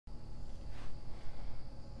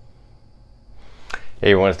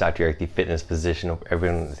Hey everyone, it's Dr. Eric, the fitness physician. Hope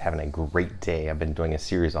everyone is having a great day. I've been doing a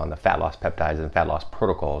series on the fat loss peptides and fat loss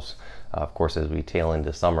protocols. Of course, as we tail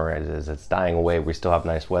into summer, as it's dying away, we still have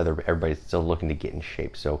nice weather, but everybody's still looking to get in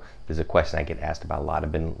shape. So there's a question I get asked about a lot.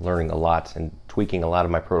 I've been learning a lot and tweaking a lot of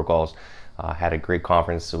my protocols. Had a great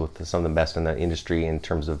conference with some of the best in the industry in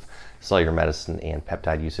terms of cellular medicine and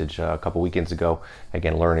peptide usage a couple weekends ago.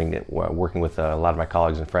 Again, learning, working with a lot of my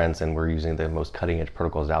colleagues and friends, and we're using the most cutting-edge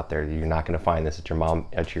protocols out there. You're not going to find this at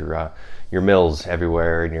your mills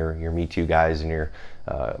everywhere, and your Me Too guys and your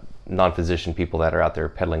non-physician people that are out there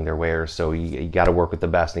peddling their wares. So you got to work with the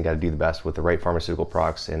best, and you got to do the best with the right pharmaceutical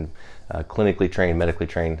products and clinically trained, medically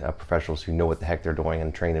trained professionals who know what the heck they're doing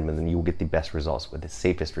and train them, and then you will get the best results with the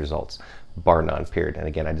safest results, bar none, period. And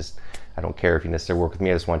again, I don't care if you necessarily work with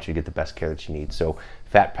me. I just want you to get the best care that you need. So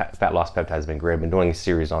fat loss peptide has been great. I've been doing a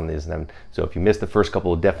series on these, and so if you missed the first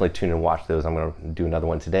couple, definitely tune in and watch those. I'm going to do another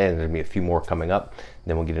one today, and there's going to be a few more coming up.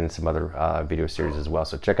 Then we'll get into some other video series as well.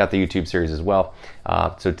 So check out the YouTube series as well.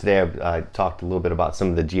 So today I talked a little bit about some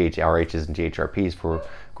of the GHRHs and GHRPs for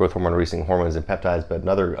growth hormone releasing hormones and peptides, but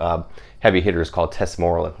another heavy hitter is called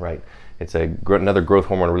tesamorelin, right? It's another growth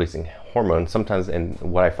hormone releasing hormone. Sometimes, and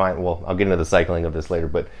what I find, well, I'll get into the cycling of this later,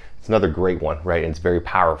 but it's another great one, right? And it's very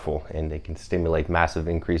powerful, and it can stimulate massive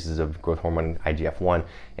increases of growth hormone IGF-1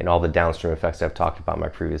 and all the downstream effects I've talked about in my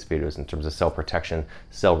previous videos in terms of cell protection,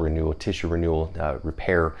 cell renewal, tissue renewal,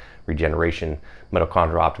 repair, regeneration,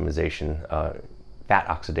 mitochondrial optimization, fat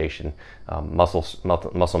oxidation,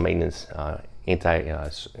 muscle maintenance,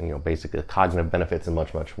 basically cognitive benefits and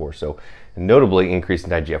much more. So notably increased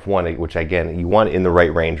in IGF-1, which again, you want it in the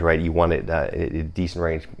right range, right? You want it a decent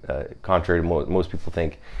range, contrary to most people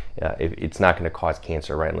think. It's not going to cause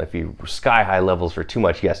cancer, right? And if you sky high levels for too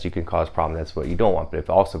much, yes, you can cause problems. That's what you don't want. But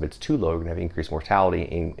if it's too low, you're going to have increased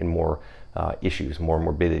mortality and more issues, more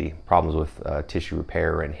morbidity, problems with tissue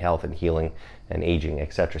repair and health and healing and aging,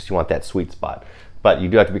 etc. So you want that sweet spot. But you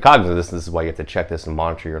do have to be cognizant of this. This is why you have to check this and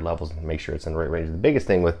monitor your levels and make sure it's in the right range. The biggest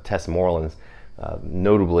thing with tesamorelin,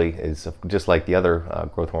 notably, is just like the other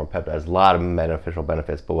growth hormone peptides, a lot of beneficial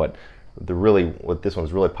benefits. But what this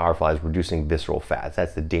one's really powerful is reducing visceral fats.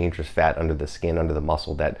 That's the dangerous fat under the skin, under the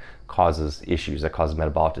muscle that causes issues, that causes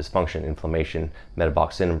metabolic dysfunction, inflammation,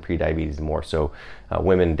 metabolic syndrome, prediabetes, and more. So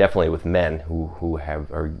women, definitely with men who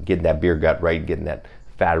are getting that beer gut, right, getting that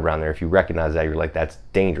fat around there. If you recognize that, you're like, that's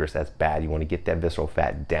dangerous, that's bad. You want to get that visceral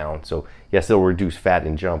fat down. So yes, it'll reduce fat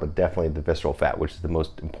in general, but definitely the visceral fat, which is the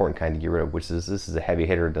most important kind to get rid of, this is a heavy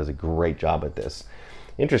hitter. It does a great job at this.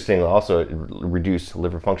 Interestingly, also it reduce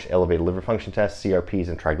elevated liver function tests, CRPs,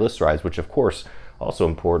 and triglycerides, which of course also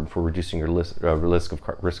important for reducing your risk of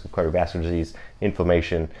cardiovascular disease,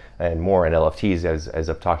 inflammation, and more. And LFTs, as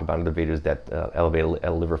I've talked about in other videos, that elevated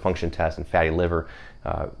liver function test and fatty liver.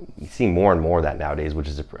 You see more and more of that nowadays, which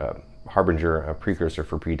is a harbinger, a precursor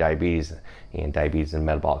for prediabetes and diabetes and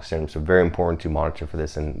metabolic syndrome. So very important to monitor for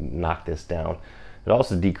this and knock this down. It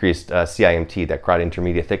also decreased CIMT, that carotid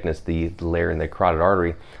intermediate thickness, the layer in the carotid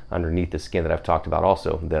artery underneath the skin that I've talked about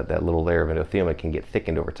also. That little layer of endothelium can get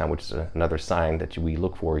thickened over time, which is another sign that we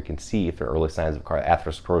look for. You can see if there are early signs of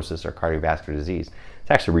atherosclerosis or cardiovascular disease.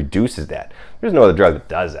 It actually reduces that. There's no other drug that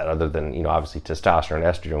does that other than, obviously testosterone,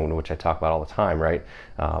 estrogen, which I talk about all the time, right?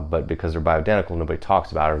 But because they're bioidentical, nobody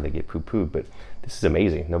talks about it, or they get poo-pooed. But this is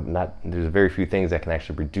amazing. There's very few things that can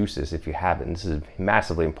actually reduce this if you have it. And this is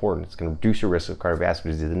massively important. It's going to reduce your risk of cardiovascular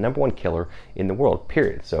disease, the #1 killer in the world,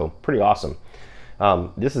 period. So pretty awesome.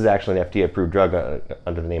 This is actually an FDA-approved drug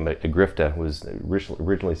under the name of EGRIFTA. It was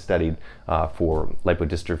originally studied for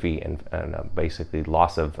lipodystrophy and basically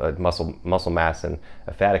loss of muscle mass and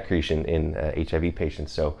fat accretion in HIV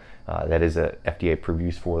patients. So that is a FDA-approved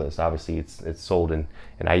use for this. Obviously, it's sold, and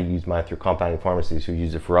I use mine through compounding pharmacies who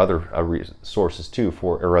use it for other sources too,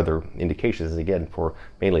 or other indications, again,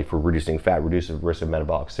 mainly for reducing fat, reducing risk of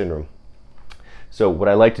metabolic syndrome. So what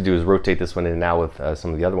I like to do is rotate this one in and out with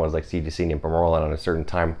some of the other ones like CGC and Pamorelin on a certain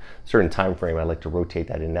time frame. I like to rotate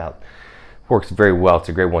that in and out. Works very well. It's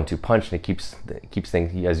a great 1-2 punch, and it keeps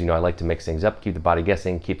things, as you know, I like to mix things up, keep the body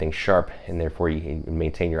guessing, keep things sharp, and therefore you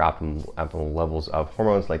maintain your optimal levels of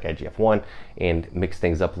hormones like IGF-1 and mix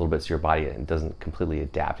things up a little bit so your body doesn't completely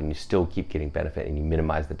adapt, and you still keep getting benefit and you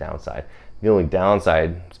minimize the downside. The only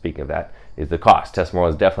downside, speaking of that, is the cost. Tesamorelin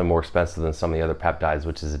is definitely more expensive than some of the other peptides,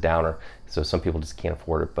 which is a downer. So some people just can't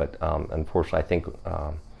afford it. But unfortunately, I think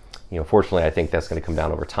fortunately, I think that's going to come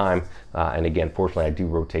down over time. And again, fortunately, I do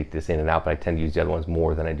rotate this in and out, but I tend to use the other ones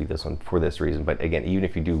more than I do this one for this reason. But again, even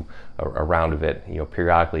if you do a round of it,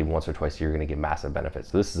 periodically, once or twice a year, you're going to get massive benefits.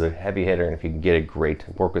 So this is a heavy hitter, and if you can get it, great.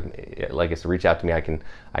 Work with me. Like I said, reach out to me. I can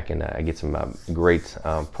get some great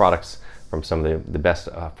products from some of the best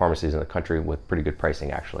pharmacies in the country with pretty good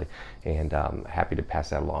pricing actually, and happy to pass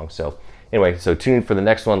that along. So anyway, so tune in for the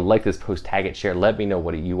next one. Like this post, tag it, share. Let me know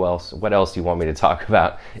what else you want me to talk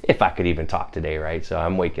about, if I could even talk today, right? So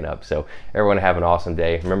I'm waking up. So everyone have an awesome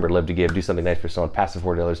day. Remember, live to give, do something nice for someone, pass it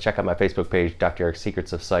forward to others. Check out my Facebook page, Dr. Eric's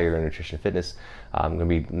Secrets of Cellular Nutrition and Fitness. I'm going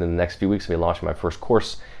to be in the next few weeks. I'm going to be launching my first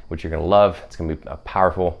course, which you're going to love. It's going to be a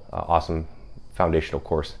powerful, awesome foundational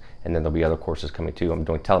course. And then there'll be other courses coming too. I'm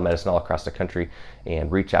doing telemedicine all across the country,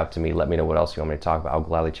 and reach out to me. Let me know what else you want me to talk about. I'll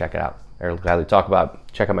gladly check it out. Or gladly talk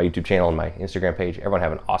about. Check out my YouTube channel and my Instagram page. Everyone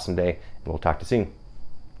have an awesome day, and we'll talk to you soon.